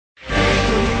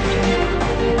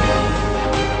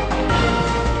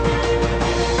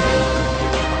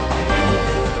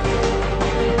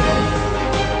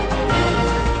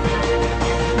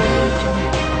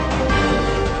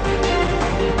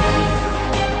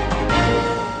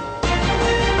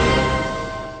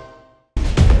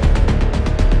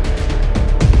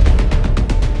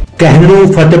कहनू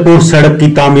फतेहपुर सड़क की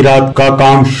तामीरात का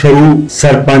काम शुरू।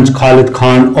 सरपंच खालिद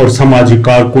खान और समाजी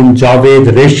कारकुन जावेद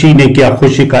रेशी ने किया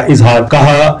खुशी का इजहार।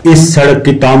 कहा, इस सड़क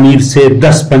की तामीर से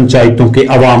 10 पंचायतों के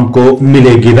अवाम को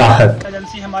मिलेगी राहत।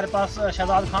 एजेंसी हमारे पास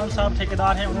शहजाद खान साहब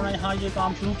ठेकेदार हैं, उन्होंने यहाँ ये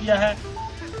काम शुरू किया है।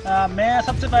 मैं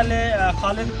सबसे पहले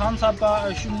खालिद खान साहब का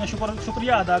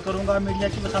शुक्रिया अदा करूँगा मीडिया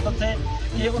की वसातत से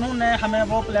कि उन्होंने हमें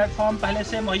वो प्लेटफॉर्म पहले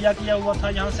से मुहैया किया हुआ था।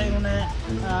 यहाँ से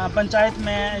उन्होंने पंचायत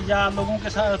में या लोगों के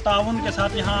साथ ताउन के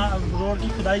साथ यहाँ रोड की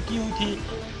खुदाई की हुई थी।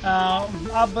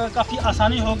 अब काफ़ी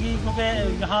आसानी होगी क्योंकि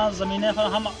यहाँ ज़मीनें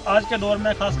हम आज के दौर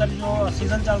में ख़ासकर जो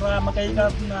सीज़न चल रहा है, मकई का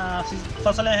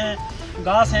फसलें हैं,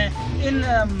 घास हैं, इन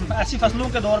ऐसी फसलों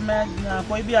के दौर में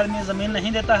कोई भी आदमी ज़मीन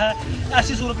नहीं देता है।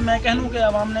 ऐसी सूरत में कहनू के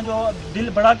अवाम ने जो दिल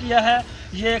बड़ा किया है,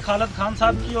 ये खालिद खान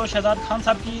साहब की और शहजाद खान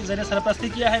साहब की ज़रिए सरपरस्ती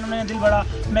किया है, इन्होंने दिल बड़ा।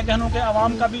 मैं कहनू के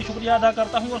अवाम का भी शुक्रिया अदा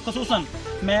करता हूँ और ख़ुसूसन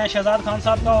मैं शहजाद खान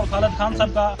साहब का और खालिद खान साहब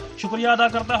का शुक्रिया अदा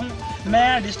करता हूँ।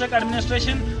 मैं डिस्ट्रिक्ट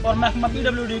एडमिनिस्ट्रेशन और महकमा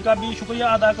PWD का भी शुक्रिया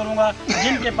अदा करूँगा,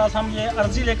 जिनके पास हम ये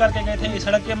अर्ज़ी लेकर के गए थे इस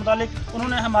सड़क के मुतालिक।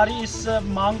 उन्होंने हमारी इस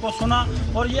मांग को सुना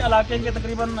और ये इलाके के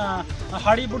तकरीबन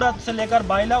हाड़ी बुढ़ा से लेकर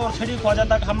बाइला और छिड़ी ख्वाजा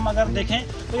तक हम अगर देखें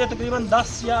तो ये तकरीबन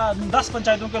 10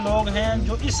 पंचायतों के लोग हैं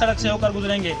जो इस सड़क से होकर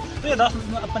गुजरेंगे। तो ये 10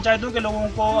 पंचायतों के लोगों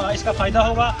को इसका फ़ायदा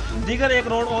होगा। दीगर एक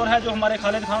रोड और है जो हमारे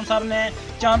खालिद खान साहब ने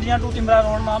चांदियाँ टू तिमरा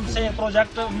रोड नाम से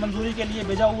प्रोजेक्ट मंजूरी के लिए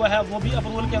भेजा हुआ है, वो भी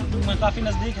अप्रूवल के काफ़ी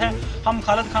नज़दीक है। हम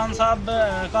खालिद खान साहब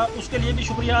का उसके लिए भी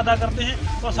शुक्रिया अदा करते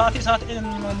हैं और साथ ही साथ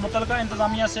मुतलका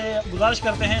इंतज़ामिया से गुजारिश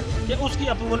करते हैं कि उसकी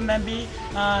अप्रूवल में भी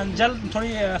जल्द थोड़ी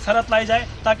शरत लाई जाए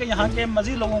ताकि यहाँ के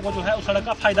मज़ीद लोगों को जो है उस सड़क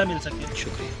का फ़ायदा मिल सके।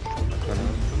 शुक्रिया।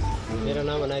 मेरा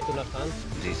नाम अनायतुल्लाह खान।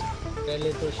 जी सर।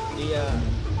 पहले तो शुक्रिया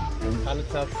खालिद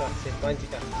साहब का, सरपंच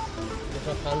का,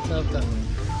 दूसरा खान साहब का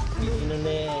कि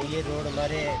जिन्होंने ये रोड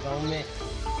हमारे गांव में,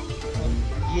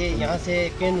 और ये यहाँ से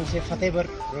कहनू से फतेहपुर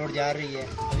रोड जा रही है,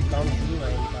 अभी काम शुरू हुआ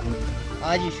है इनका,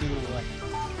 आज ही शुरू हुआ है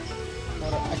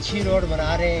और अच्छी रोड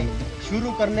बना रहे हैं।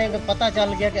 शुरू करने का पता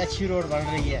चल गया कि अच्छी रोड बन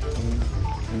रही है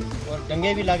और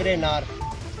डंगे भी लग रहे नार।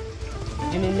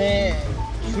 जिन्होंने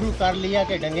शुरू कर लिया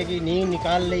कि डंगे की नींव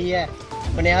निकाल ली है,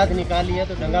 बुनियाद निकाल लिया,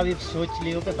 तो डंगा भी सोच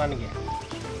लियो कि बन गया।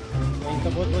 तो इनका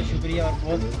बहुत बहुत शुक्रिया। और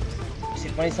बहुत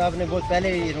सरपंच साहब ने बहुत पहले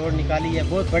ये रोड निकाली है,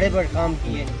 बहुत बड़े बड़े काम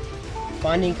किए।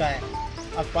 पानी का है,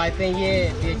 अब पाइपें ये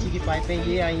PHE की पाइपें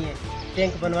ये आई हैं,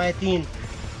 टैंक बनवाए 3,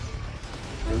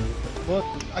 बहुत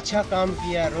अच्छा काम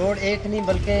किया। रोड एक नहीं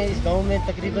बल्कि इस गांव में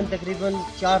तकरीबन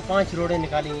 4-5 रोडें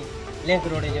निकाली हैं, लिंक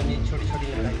रोडें जो छोटी छोटी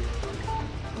लगाई,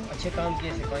 अच्छे काम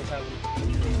किए सरपंच साहब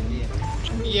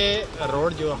ने। ये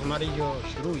रोड जो हमारी जो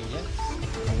शुरू हुई है,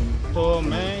 तो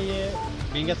मैं ये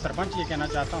बींगे सरपंच ये कहना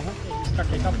चाहता हूँ कि इसका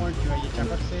टेका पॉइंट जो है ये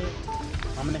चक्कर से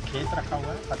हमने खेत रखा हुआ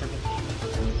है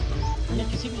फतेहपुर। ये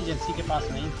किसी भी एजेंसी के पास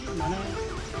नहीं थी, मैंने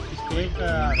इसको एक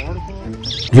रोड को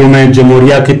यूं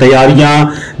जमहूरिया की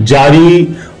तैयारियां जारी।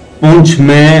 पूंछ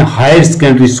में higher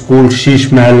secondary school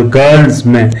Sheesh Mahal girls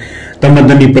में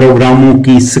तमदनी प्रोग्रामों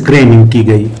की स्क्रीनिंग की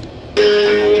गई।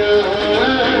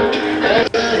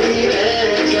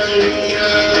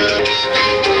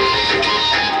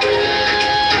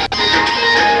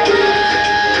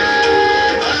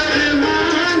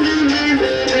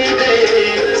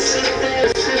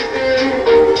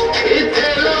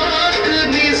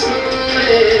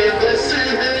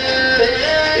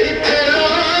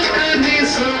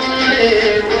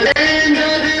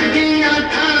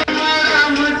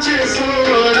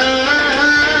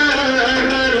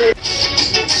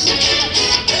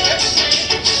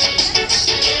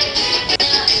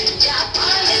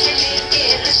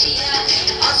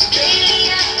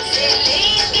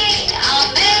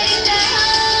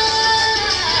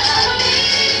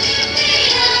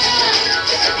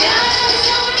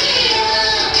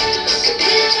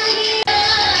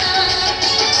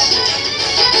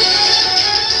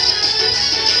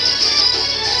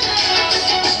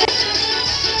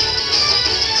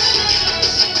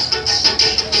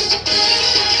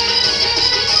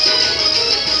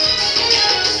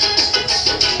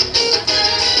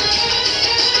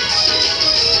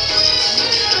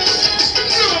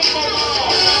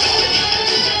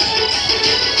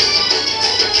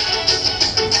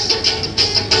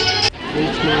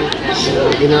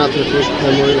 बिना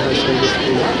memorial high secondary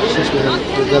school Sheesh Mahal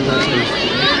girls high secondary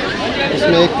school,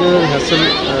 इसमें एक रिहर्सल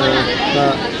का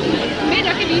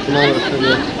इत्माम रखा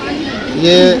गया।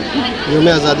 ये यूम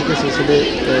आज़ादी के सिलसिले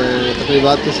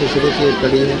तक़रीबात के सिलसिले की एक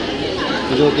कड़ी है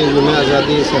जो कि यूम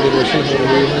आज़ादी सेलिब्रेशन हो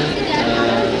रही है।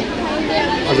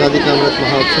 आज़ादी का अमृत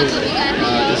महोत्सव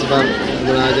इस बार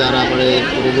मनाया जा रहा बड़े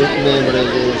पूरे मुल्क में बड़े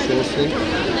जोर शोर से,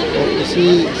 और इसी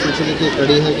सिलसिले की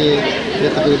कड़ी है कि ये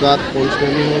तक़रीबात पूंछ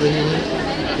में भी हो रही है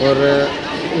और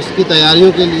उसकी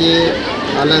तैयारियों के लिए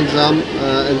आला इंतजाम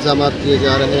किए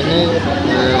जा रहे हैं।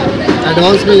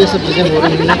 एडवांस में ये सब चीज़ें हो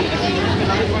रही हैं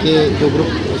कि जो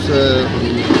ग्रुप उस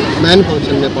मैन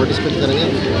फंक्शन में पार्टिसिपेट करेंगे।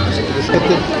 इसके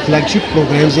फ्लैगशिप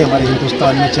प्रोग्राम्स हैं हमारे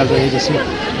हिंदुस्तान में चल रहे हैं, जैसे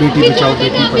बेटी बचाओ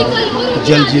बेटी पढ़ाओ,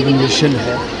 जल जीवन मिशन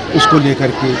है, उसको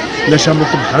लेकर के नशा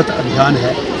मुक्त भारत अभियान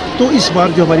है। तो इस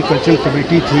बार जो हमारी कल्चरल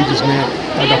कमेटी थी, जिसमें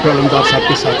डॉक्टर अलमदार साहब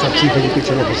के साथ साथ चीफ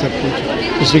एजुकेशन ऑफिसर पूंछ,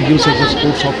 district youth sector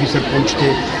sports officer पूंछ थे,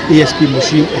 ASP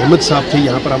मुशीम अहमद साहब थे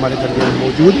यहाँ पर हमारे दरमियान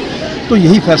मौजूद। तो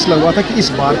यही फैसला हुआ था कि इस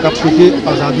बार का क्योंकि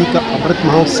आज़ादी का अमृत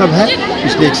महोत्सव है,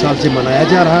 पिछले 1 साल से मनाया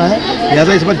जा रहा है,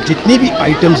 लिहाजा इस बार जितनी भी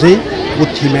आइटम्स हैं वो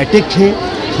थीमेटिक हैं,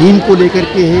 थीम को लेकर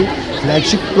के हैं,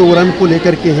 फ्लैगशिप प्रोग्राम को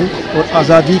लेकर के हैं और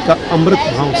आज़ादी का अमृत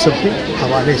महोत्सव के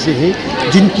हवाले से हैं,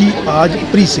 जिनकी आज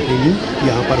प्री स्क्रीनिंग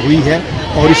यहाँ पर हुई है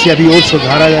और इसे अभी और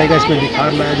सुधारा जाएगा, इसमें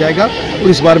निखार लाया जाएगा। और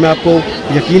इस बार मैं आपको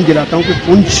यकीन दिलाता हूँ कि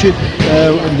पुंछ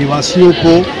निवासियों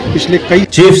को पिछले कई।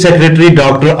 Chief secretary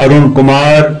doctor Arun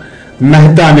Kumar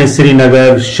Mehta ने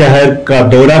श्रीनगर शहर का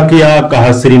दौरा किया।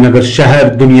 कहा, श्रीनगर शहर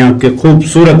दुनिया के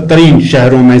खूबसूरत तरीन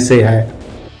शहरों में से है।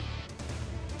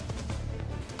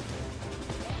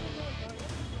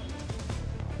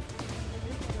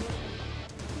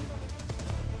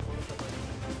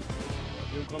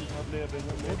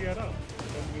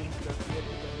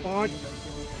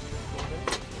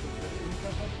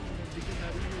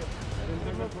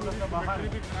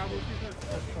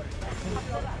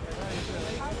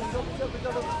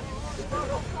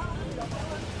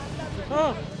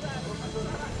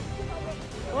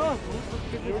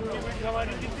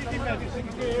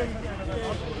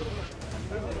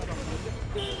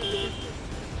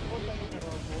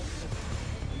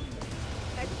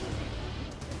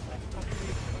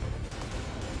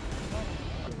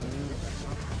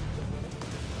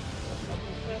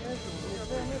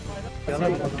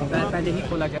 पहले ही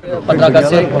खोला जाएगा, 15 अगस्त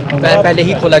से पहले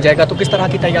ही खोला जाएगा, तो किस तरह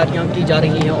की तैयारियां की जा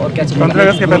रही हैं और कैसे? 15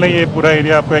 अगस्त के पहले ये पूरा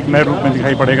एरिया आपको एक नए रूप में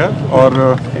दिखाई पड़ेगा और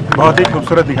बहुत ही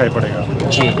खूबसूरत दिखाई पड़ेगा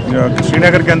जी।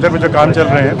 श्रीनगर के अंदर में जो काम चल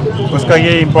रहे हैं उसका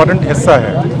ये इम्पोर्टेंट हिस्सा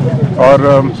है और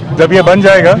जब ये बन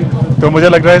जाएगा तो मुझे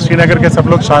लग रहा है श्रीनगर के सब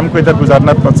लोग शाम को इधर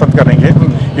गुजारना पसंद करेंगे।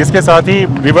 इसके साथ ही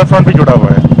रिवर फ्रंट भी जुड़ा हुआ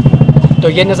है। तो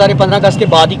ये नज़ारे 15 अगस्त के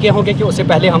बाद ही के होंगे कि उससे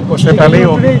पहले हम कोशिश पहले ही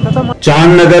होंगे।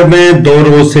 चांदनगर में 2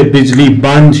 रोज से बिजली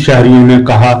बंद। शहरियों ने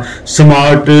कहा,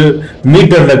 स्मार्ट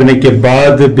मीटर लगने के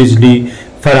बाद बिजली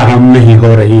फराहम नहीं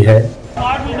हो रही है।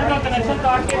 स्मार्ट मीटर का कनेक्शन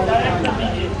काट के डायरेक्ट कर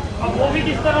दीजिए। अब वो भी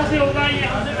किस तरह से होगा ये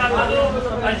हमसे पहले तो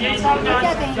अजय साहब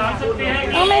जान सकते हैं।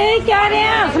 हम यही कह रहे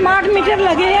हैं, स्मार्ट मीटर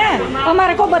लगे हैं,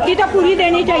 हमारे को बत्ती तो पूरी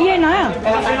देनी चाहिए ना,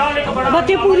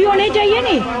 बत्ती पूरी होनी चाहिए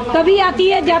नहीं, कभी आती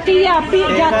है जाती है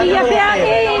जाती है, फिर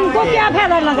आगे इनको क्या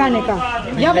फायदा लगाने का।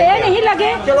 जब ये नहीं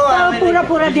लगे तो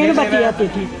पूरा दिन बत्ती आती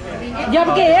थी,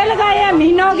 जबकि ये लगाया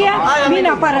महीना हो गया,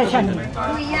 महीना परेशानी।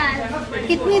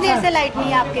 कितनी देर से लाइट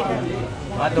नहीं है आपके घर?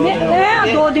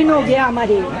 2 दिन हो गया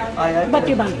हमारी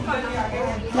बत्ती बंद।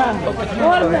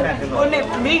 और पूरे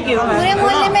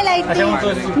मोहल्ले में लाइट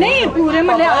नहीं, पूरे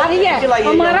मोहल्ले आ रही है।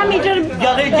 हमारा मीटर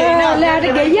लाइट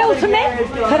गई है, उसमें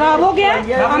खराब हो गया।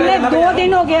 हमने 2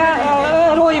 दिन हो गया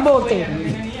रोज बोलते,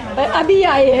 अभी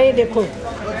आए हैं देखो।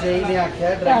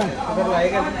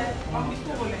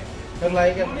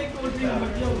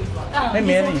 नहीं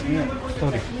मैं नहीं,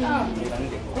 सॉरी।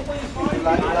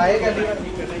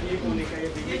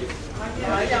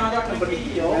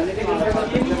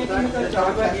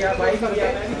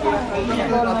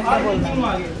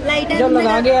 जो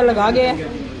लगा गया,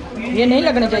 ये नहीं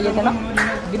लगने चाहिए थे ना।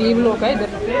 गरीब लोग है इधर,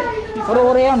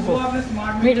 रो रहे हैं उनको,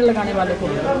 मीटर लगाने वाले को।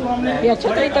 ये अच्छा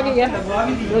तरीका किया,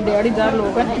 जो दिहाड़ीदार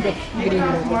लोग हैं ना इधर, गरीब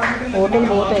लोग, होटल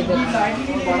बहुत है इधर,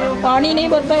 पानी नहीं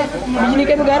भरता है, बिजली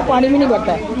के बगैर पानी भी नहीं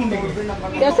भरता है,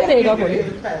 कैसे रहेगा कोई?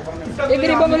 ये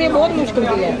गरीबों के लिए बहुत मुश्किल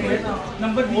किया है,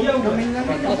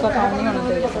 ऐसा काम नहीं होना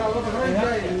चाहिए।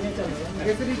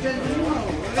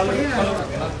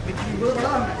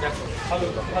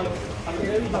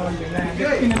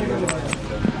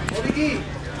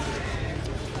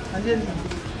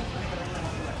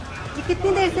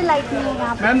 कितनी देर से लाइट नहीं है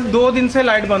यहाँ पे? मैम 2 दिन से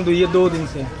लाइट बंद हुई है, 2 दिन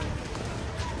से।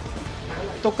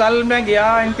 तो कल मैं गया,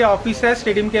 इनके ऑफिस है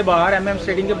स्टेडियम के बाहर, MM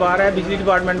स्टेडियम के बाहर है, बिजली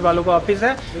डिपार्टमेंट वालों का ऑफिस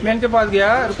है। मैं इनके पास गया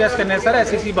रिक्वेस्ट करने, सर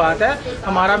ऐसी सी बात है,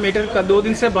 हमारा मीटर का 2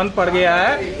 दिन से बंद पड़ गया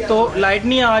है, तो लाइट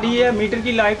नहीं आ रही है, मीटर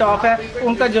की लाइट ऑफ है।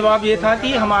 उनका जवाब ये था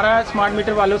कि हमारा स्मार्ट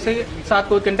मीटर वालों से साथ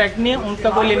कोई कंटेक्ट नहीं है, उनका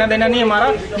कोई लेना देना नहीं हमारा,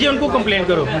 ये उनको कंप्लेन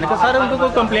करो। मैंने कहा सर उनको कोई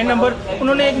कंप्लेन नंबर,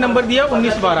 उन्होंने एक नंबर दिया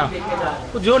 1912,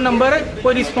 जो नंबर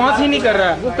कोई रिस्पॉन्स ही नहीं कर रहा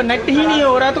है, वो कनेक्ट ही नहीं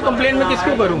हो रहा है, तो कंप्लेन मैं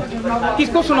किसको करूँ,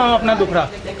 किसको सुनाऊँ अपना दुखड़ा?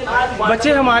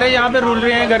 बच्चे हमारे यहाँ पे रुल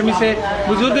रहे हैं गर्मी से,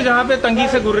 बुजुर्ग जहाँ पे तंगी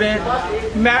से गुर रहे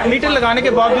हैं। मीटर लगाने के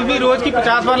बावजूद भी रोज की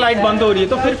 50 बार लाइट बंद हो रही है।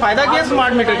 तो फिर फायदा क्या है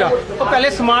स्मार्ट मीटर का? तो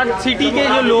पहले स्मार्ट सिटी के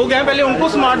जो लोग हैं पहले उनको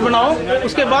स्मार्ट बनाओ,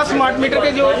 उसके बाद स्मार्ट मीटर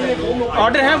के जो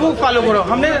ऑर्डर हैं वो फॉलो करो।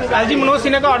 हमने एलजी मनोज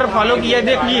सिन्हा का ऑर्डर फॉलो किया है।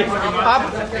 देखिए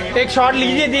आप एक शॉट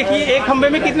लीजिए, देखिए एक खंबे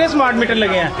में कितने स्मार्ट मीटर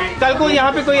लगे हैं। कल को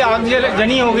यहाँ पे कोई आग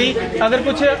जनी हो गई, अगर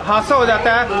कुछ हादसा हो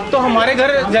जाता है तो हमारे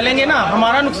घर जलेंगे ना,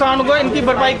 हमारा नुकसान होगा, इनकी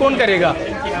भरपाई कौन करेगा?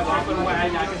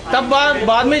 तब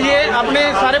बाद में ये अपने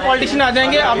सारे पॉलिटिशियन आ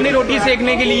जाएंगे अपनी रोटी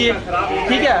सेकने के लिए।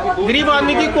 ठीक है, गरीब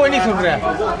आदमी की कोई नहीं सुन रहा है।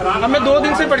 अब मैं 2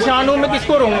 दिन से परेशान हूँ, मैं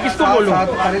किसको रोऊं, किसको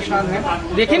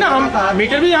बोलूँ? देखिए ना, हम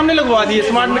मीटर भी हमने लगवा दिए,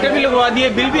 स्मार्ट मीटर भी लगवा दिए,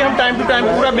 बिल भी हम टाइम टू टाइम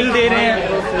पूरा बिल दे रहे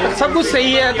हैं, सब कुछ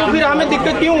सही है, तो फिर हमें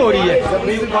दिक्कत क्यों हो रही है?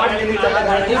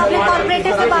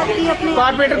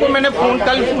 कॉर्पोरेटर को मैंने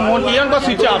कल फोन किया, उनका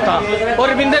स्विच ऑफ था। और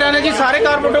रविंद्र रैना जी सारे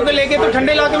कॉर्पोरेटरों को लेके तो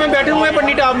ठंडे इलाके में बैठे हुए हैं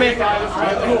पटनी टॉप में।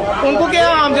 उनको क्या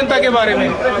आम जनता के बारे में?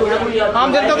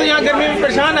 आम जनता तो यहाँ गर्मी में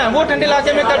परेशान है, वो ठंडे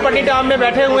इलाके में कल पटनी टॉप में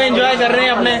बैठे हुए एंजॉय कर रहे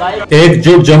हैं अपने।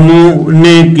 एकजुट जम्मू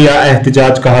ने किया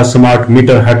एहतजाज, कहा स्मार्ट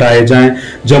मीटर हटाए जाएं।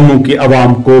 जम्मू की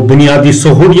आवाम को बुनियादी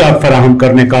सहूलियात फराहम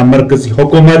करने का मरकजी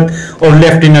हुकूमत और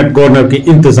लेफ्टिनेंट गवर्नर की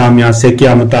इंतजामिया से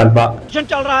किया मुतालबा। चल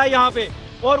रहा है यहाँ पे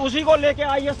और उसी को लेके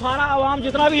आई ये सारा आवाम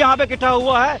जितना भी यहाँ पे इकट्ठा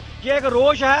हुआ है। ये एक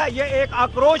रोष है, ये एक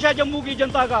आक्रोश है जम्मू की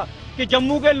जनता का कि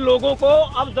जम्मू के लोगों को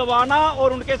अब दबाना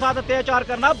और उनके साथ अत्याचार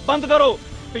करना बंद करो।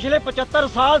 पिछले 75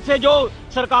 साल से जो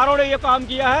सरकारों ने ये काम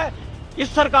किया है,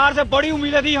 इस सरकार से बड़ी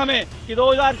उम्मीदें थी हमें कि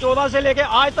 2014 से लेके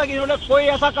आज तक इन्होंने कोई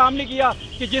ऐसा काम नहीं किया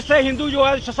कि जिससे हिंदू जो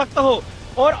है सशक्त हो।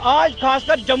 और आज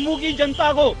खासकर जम्मू की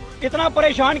जनता को इतना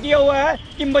परेशान किया हुआ है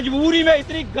कि मजबूरी में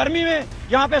इतनी गर्मी में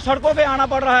यहाँ पे सड़कों पे आना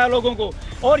पड़ रहा है लोगों को।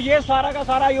 और ये सारा का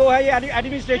सारा यो है, ये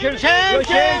एडमिनिस्ट्रेशन।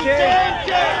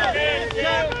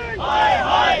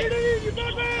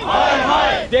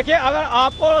 देखिए, अगर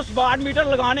आपको स्मार्ट मीटर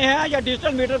लगाने हैं या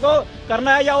डिजिटल मीटर को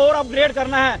करना है या और अपग्रेड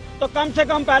करना है तो कम से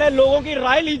कम पहले लोगों की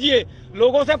राय लीजिए,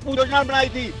 लोगों से योजना बनाई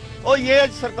थी। और ये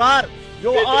सरकार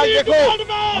जो आज देखो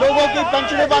लोगों की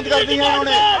पेंशनें बंद कर दी हैं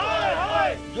उन्होंने,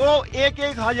 जो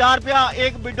 1-1 हजार रुपया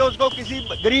एक विडोज को किसी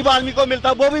गरीब आदमी को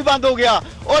मिलता वो भी बंद हो गया।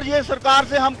 और ये सरकार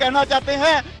से हम कहना चाहते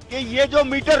हैं कि ये जो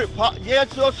मीटर, ये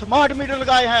जो स्मार्ट मीटर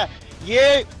लगाए हैं,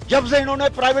 ये जब से इन्होंने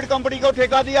प्राइवेट कंपनी को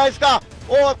ठेका दिया इसका,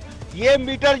 और ये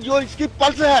मीटर जो इसकी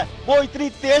पल्स है वो इतनी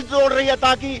तेज दौड़ रही है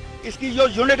ताकि इसकी जो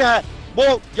यूनिट है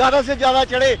वो ज्यादा से ज्यादा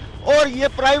चढ़े। और ये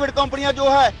प्राइवेट कंपनियां जो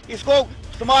है इसको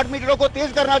स्मार्ट मीटरों को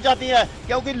तेज करना चाहती है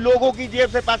क्योंकि लोगों की जेब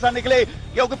से पैसा निकले।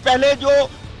 क्योंकि पहले जो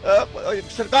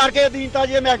सरकार के अधीन था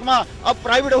ये महकमा, अब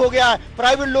प्राइवेट हो गया है।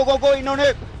 प्राइवेट लोगों को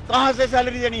इन्होंने कहां से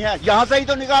सैलरी देनी है? यहाँ से ही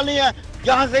तो निकालनी है,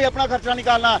 यहाँ से ही अपना खर्चा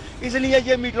निकालना, इसलिए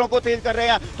ये मीटरों को तेज कर रहे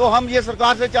हैं। तो हम ये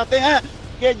सरकार से चाहते हैं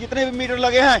कि जितने भी मीटर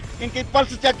लगे हैं इनकी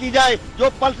पल्स चेक की जाए, जो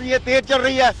पल्स ये तेज चल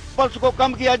रही है पल्स को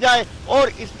कम किया जाए।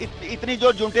 और इतनी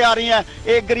जो जुंटे आ रही हैं,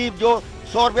 एक गरीब जो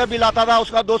 100 रुपया बिल आता था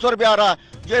उसका 200 रुपया आ रहा है।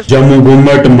 जम्मू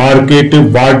घुमट मार्केट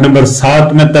वार्ड नंबर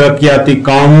 7 में तरक्याती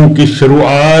कामों की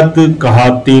शुरुआत, कहा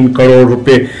 3 करोड़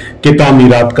रुपए की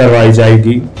तामीरात करवाई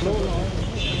जाएगी।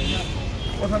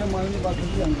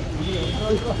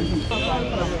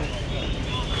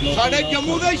 साढ़े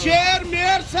जम्मू के शेर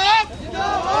मेयर साहब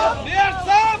जिंदाबाद, मेयर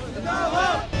साहब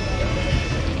जिंदाबाद।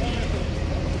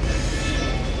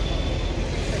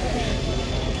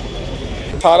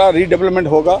 सारा रीडेवलपमेंट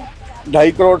होगा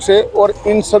 2.5 करोड़ से, और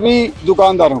इन सभी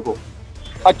दुकानदारों को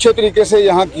अच्छे तरीके से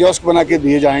यहाँ कियोस्क बना के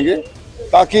दिए जाएंगे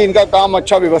ताकि इनका काम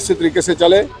अच्छा व्यवस्थित तरीके से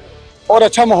चले और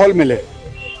अच्छा माहौल मिले।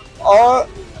 और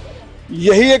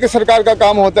यही एक सरकार का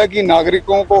काम होता है कि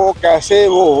नागरिकों को कैसे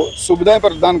वो सुविधाएं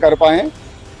प्रदान कर पाएँ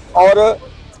और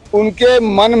उनके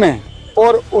मन में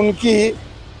और उनकी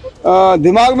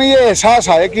दिमाग में ये एहसास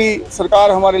आए कि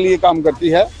सरकार हमारे लिए काम करती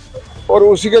है। और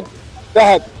उसी के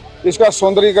तहत इसका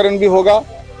सौंदर्यीकरण भी होगा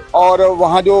और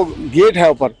वहाँ जो गेट है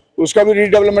ऊपर उसका भी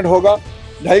रीडेवलपमेंट होगा।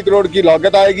 2.5 करोड़ की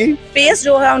लागत आएगी। स्पेस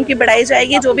जो है उनकी बढ़ाई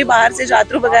जाएगी, जो भी बाहर से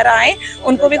यात्रु वगैरह आए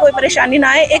उनको भी कोई परेशानी ना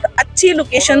आए। एक अच्छी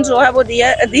लोकेशन जो है वो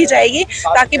दी जाएगी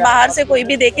ताकि बाहर से कोई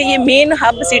भी देखे, ये मेन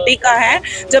हब सिटी का है,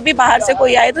 जब भी बाहर से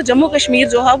कोई आए तो जम्मू कश्मीर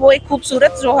जो है वो एक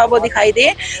खूबसूरत जो है वो दिखाई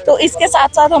दे। तो इसके साथ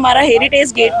साथ हमारा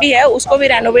हेरिटेज गेट भी है, उसको भी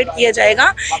रेनोवेट किया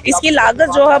जाएगा। इसकी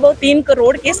लागत जो है वो 3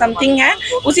 करोड़ के समथिंग है।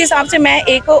 उस हिसाब से मैं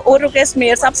एक और रिक्वेस्ट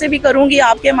मेयर साहब से भी करूंगी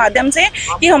आपके माध्यम से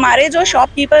कि हमारे जो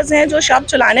शॉपकीपर्स हैं, जो शॉप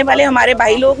चलाने वाले हमारे भाई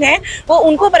लोग हैं, वो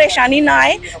उनको परेशानी ना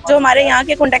आए। जो हमारे यहाँ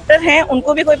के कॉन्ट्रैक्टर हैं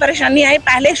उनको भी कोई परेशानी आए।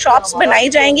 पहले शॉप्स बनाई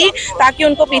जाएंगी, ताकि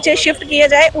उनको पीछे शिफ्ट किया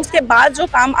जाए। उसके बाद जो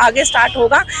काम आगे स्टार्ट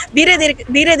होगा, धीरे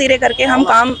धीरे करके हम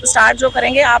काम स्टार्ट जो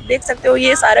करेंगे। आप देख सकते हो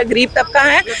ये सारा गरीब तबका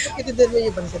है। कितनी देर में ये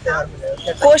बन के तैयार हो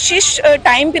जाएगा? कोशिश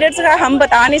टाइम पीरियड का हम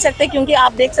बता नहीं सकते, क्योंकि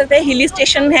आप देख सकते हैं हिली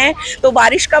स्टेशन है तो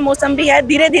बारिश का मौसम भी है।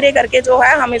 धीरे धीरे करके जो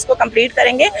है हम इसको कंप्लीट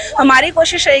करेंगे। हमारी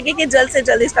कोशिश रहेगी कि जल्द से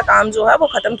जल्द इसका काम जो है वो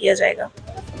खत्म किया जाएगा।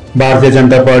 भारतीय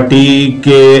जनता पार्टी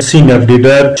के सीनियर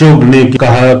लीडर चुग ने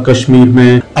कहा, कश्मीर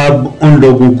में अब उन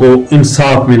लोगों को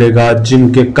इंसाफ मिलेगा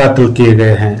जिनके कत्ल किए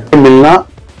गए हैं। मिलना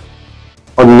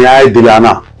और न्याय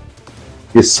दिलाना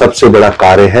ये सबसे बड़ा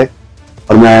कार्य है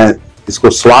और मैं इसको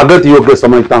स्वागत योग्य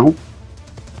समझता हूं।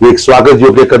 ये एक स्वागत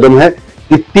योग्य कदम है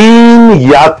कि 3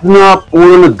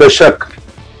 यातनापूर्ण दशक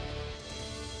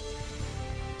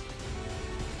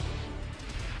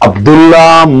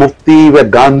अब्दुल्ला, मुफ्ती व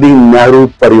गांधी नेहरू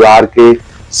परिवार के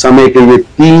समय के ये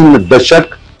 3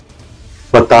 दशक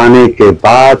बताने के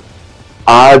बाद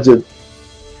आज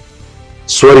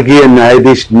स्वर्गीय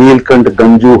न्यायाधीश नीलकंठ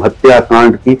गंजू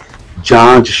हत्याकांड की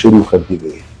जांच शुरू कर दी गई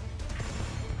है।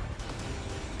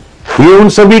 ये उन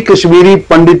सभी कश्मीरी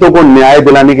पंडितों को न्याय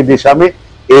दिलाने की दिशा में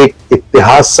एक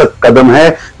ऐतिहासिक कदम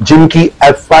है जिनकी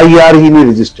FIR ही नहीं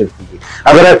रजिस्टर की गई।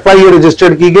 अगर FIR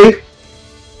रजिस्टर की गई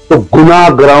तो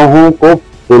गुनाहगारों को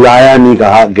बुलाया नहीं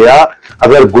कहा गया।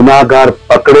 अगर गुनाहगार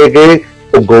पकड़े गए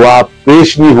तो गवाह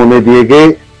पेश नहीं होने दिए गए।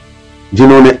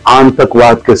 जिन्होंने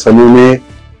आतंकवाद के समय में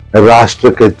राष्ट्र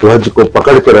के ध्वज को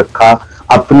पकड़ के रखा,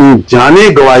 अपनी जाने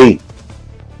गवाई,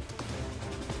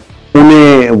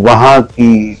 उन्हें वहां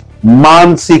की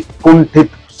मानसिक कुंठित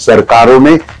सरकारों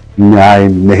ने न्याय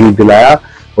नहीं दिलाया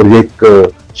और ये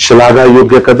एक श्लाघा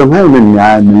योग्य कदम है। उन्हें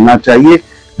न्याय मिलना चाहिए।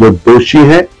 जो दोषी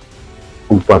है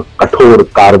उन पर कठोर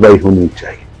कार्रवाई होनी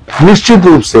चाहिए। निश्चित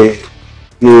रूप से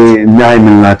ये न्याय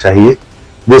मिलना चाहिए।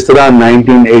 जिस तरह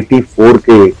 1984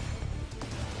 के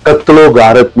कत्लो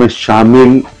गारत में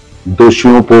शामिल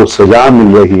दोषियों को सजा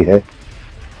मिल रही है,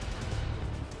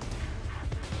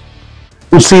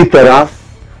 उसी तरह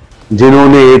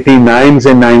जिन्होंने 89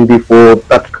 से 94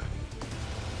 तक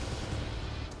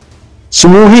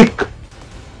सामूहिक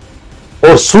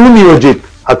और सुनियोजित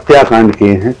हत्याकांड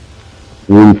किए हैं,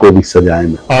 उनको भी सजाएं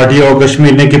मिलें। आरटीओ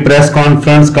कश्मीर ने की प्रेस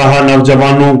कॉन्फ्रेंस, कहा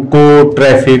नौजवानों को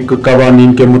ट्रैफिक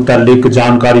कवानीन के मुतालिक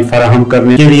जानकारी फराहम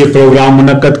करने के लिए प्रोग्राम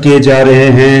मुनक्कद किए जा रहे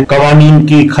हैं। कवानीन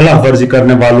की खिलाफ वर्जी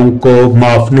करने वालों को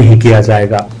माफ नहीं किया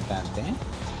जाएगा।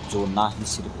 जो ना ही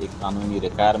सिर्फ एक कानूनी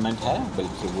रिक्वायरमेंट है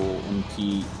बल्कि वो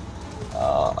उनकी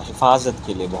हिफाजत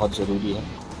के लिए बहुत ज़रूरी है।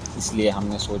 इसलिए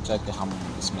हमने सोचा कि हम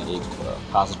इसमें एक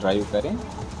खास ड्राइव करें।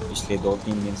 पिछले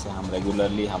 2-3 दिन से हम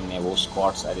रेगुलरली हमने वो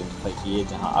स्पॉट्स आइडेंटिफाई किए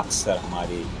जहां अक्सर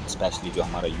हमारे स्पेशली जो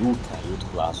हमारा यूथ है,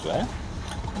 यूथ क्लास जो है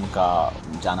उनका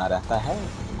जाना रहता है,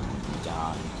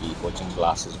 जहां इनकी कोचिंग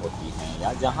क्लासेस होती हैं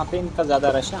या जहां पे इनका ज़्यादा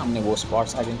रश है। हमने वो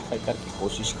स्पॉट्स आइडेंटिफाई करके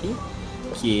कोशिश की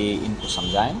कि इनको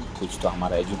समझाएं। कुछ तो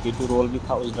हमारा एजुकेटिव रोल भी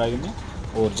था उस ड्राइव में,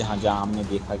 और जहाँ जहाँ हमने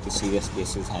देखा कि सीरियस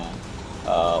केसेस हैं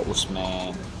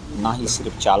उसमें ना ही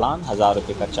सिर्फ चालान, 1000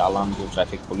 रुपये का चालान जो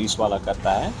ट्रैफिक पुलिस वाला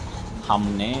करता है,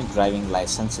 हमने ड्राइविंग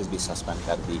लाइसेंसेस भी सस्पेंड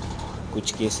कर दी।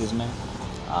 कुछ केसेस में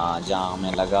जहाँ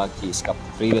हमें लगा कि इसका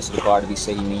प्रीवियस रिकॉर्ड भी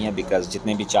सही नहीं है, बिकॉज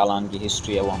जितने भी चालान की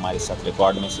हिस्ट्री है वो हमारे साथ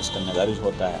रिकॉर्ड में सिस्टम में दर्ज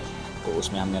होता है, तो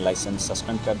उसमें हमने लाइसेंस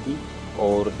सस्पेंड कर दी।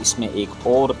 और इसमें एक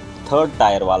और 3rd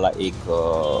टायर वाला एक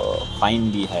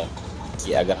फ़ाइन भी है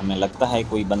कि अगर हमें लगता है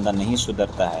कोई बंदा नहीं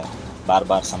सुधरता है, बार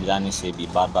बार समझाने से भी,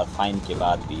 बार बार फ़ाइन के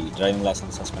बाद भी, ड्राइविंग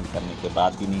लाइसेंस सस्पेंड करने के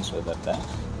बाद भी नहीं सुधरता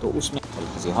है, तो उसमें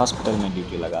किसी हॉस्पिटल में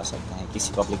ड्यूटी लगा सकते हैं,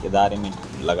 किसी पब्लिक इदारे में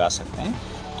लगा सकते हैं।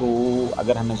 तो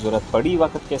अगर हमें ज़रूरत पड़ी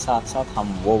वक्त के साथ साथ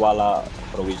हम वो वाला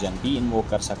प्रोविज़न भी इन्वोक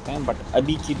कर सकते हैं। बट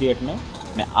अभी की डेट में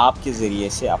मैं आपके ज़रिए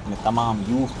से अपने तमाम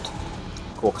यूथ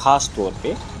को, ख़ास तौर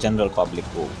पे जनरल पब्लिक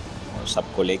को,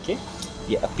 सबको लेके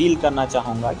ये अपील करना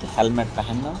चाहूँगा कि हेलमेट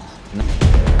पहनना